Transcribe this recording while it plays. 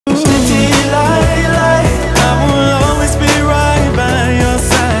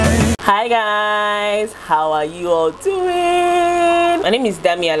how are you all doing? My name is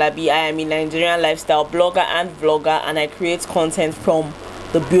Damie Alabi. I am a Nigerian lifestyle blogger and vlogger, and I create content from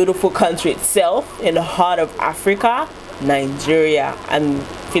the beautiful country itself in the heart of Africa, Nigeria. I'm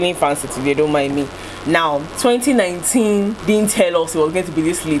feeling fancy today, don't mind me. Now, 2019 didn't tell us it was going to be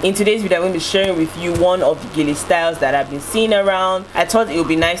this late. In today's video, I'm going to be sharing with you one of the Gele styles that I've been seeing around. I thought it would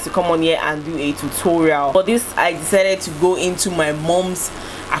be nice to come on here and do a tutorial. For this, I decided to go into my mom's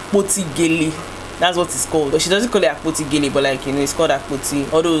Akpoti Gele. That's what it's called. But she doesn't call it Akpoti Gele, but like, you know, it's called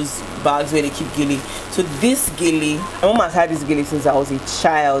Akpoti. All those bags where they keep Gele. So this Gele, my mom has had this Gele since I was a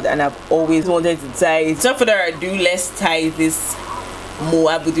child, and I've always wanted to tie it. So without further ado, let's tie this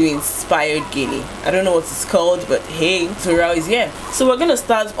Moabudu inspired Gele. I don't know what it's called, but hey, tutorial is here. So we're gonna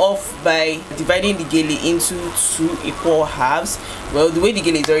start off by dividing the Gele into two equal halves. Well, the way the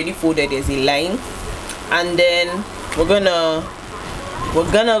Gele is already folded, there's a line, and then we're gonna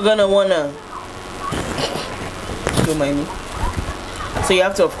wanna don't mind me. So you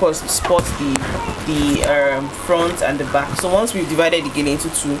have to, of course, spot the front and the back. So once we've divided the Gele into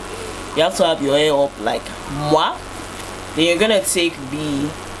two, you have to have your hair up like moi. Then you're gonna take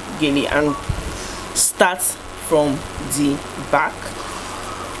the Gele and start from the back.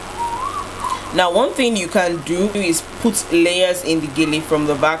 Now, one thing you can do is put layers in the Gele from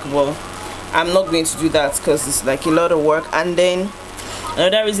the back, but I'm not going to do that because it's like a lot of work. And then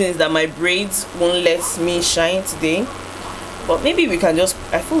another reason is that my braids won't let me shine today, but maybe we can just,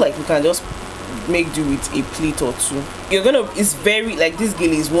 I feel like we can just make do with a pleat or two. You're gonna, it's very, like, this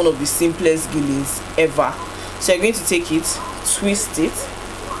Gele is one of the simplest Geles ever. So you're going to take it, twist it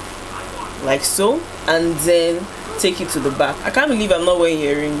like so, and then take it to the back. I can't believe I'm not wearing a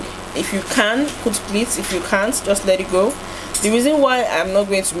earring. If you can, put pleats. If you can't, just let it go. The reason why I'm not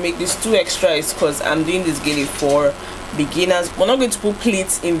going to make this too extra is because I'm doing this Gele for beginners. We're not going to put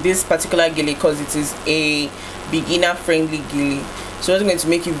pleats in this particular Gele because it is a beginner friendly Gele. So I'm going to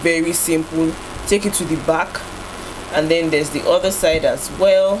make it very simple. Take it to the back, and then there's the other side as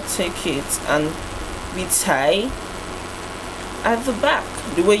well. Take it and we tie at the back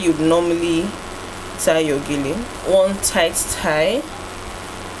the way you'd normally tie your Gele. One tight tie,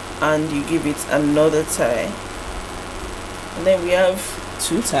 and you give it another tie, and then we have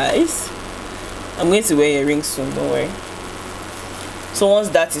two ties. I'm going to wear earrings soon, don't worry. So once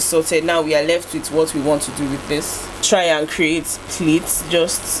that is sorted, now we are left with what we want to do with this. Try and create pleats,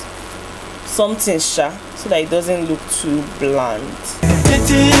 just something sharp so that it doesn't look too bland.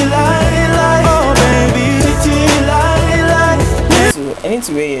 So I need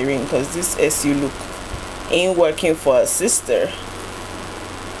to wear a ring because this SU look ain't working for a sister.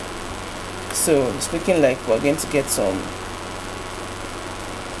 So it's looking like we're going to get some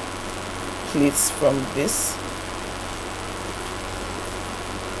pleats from this.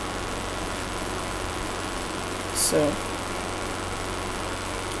 So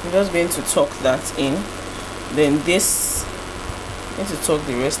we're just going to tuck that in. Then this, I'm going to tuck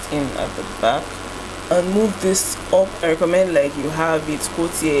the rest in at the back and move this up. I recommend, like, you have it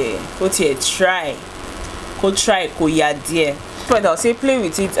try dear. But I'll say play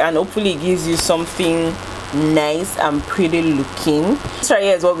with it, and hopefully it gives you something nice and pretty looking. This right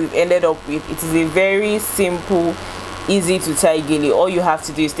here is what we've ended up with. It is a very simple, easy to tie Gele. All you have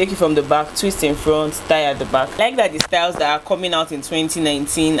to do is take it from the back, twist in front, tie at the back. I like that the styles that are coming out in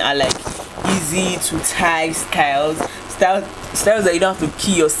 2019 are like easy to tie styles that you don't have to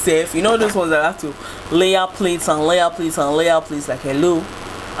key yourself. You know, those ones that have to layer plates and layer plates and layer plates. Like, hello,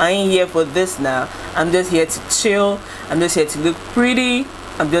 I ain't here for this now. I'm just here to chill. I'm just here to look pretty.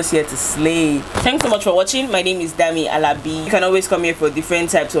 I'm just here to slay. Thanks so much for watching. My name is Damie Alabi. You can always come here for different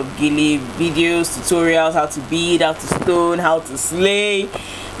types of Gele videos, tutorials, how to bead, how to stone, how to slay.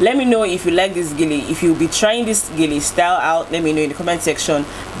 Let me know if you like this Gele. If you'll be trying this Gele style out, let me know in the comment section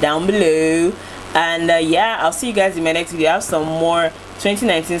down below. And yeah, I'll see you guys in my next video. I have some more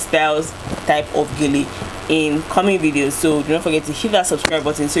 2019 styles type of Gele in coming videos, so don't forget to hit that subscribe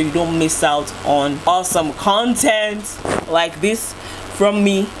button so you don't miss out on awesome content like this from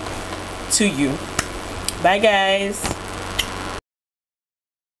me to you. Bye guys.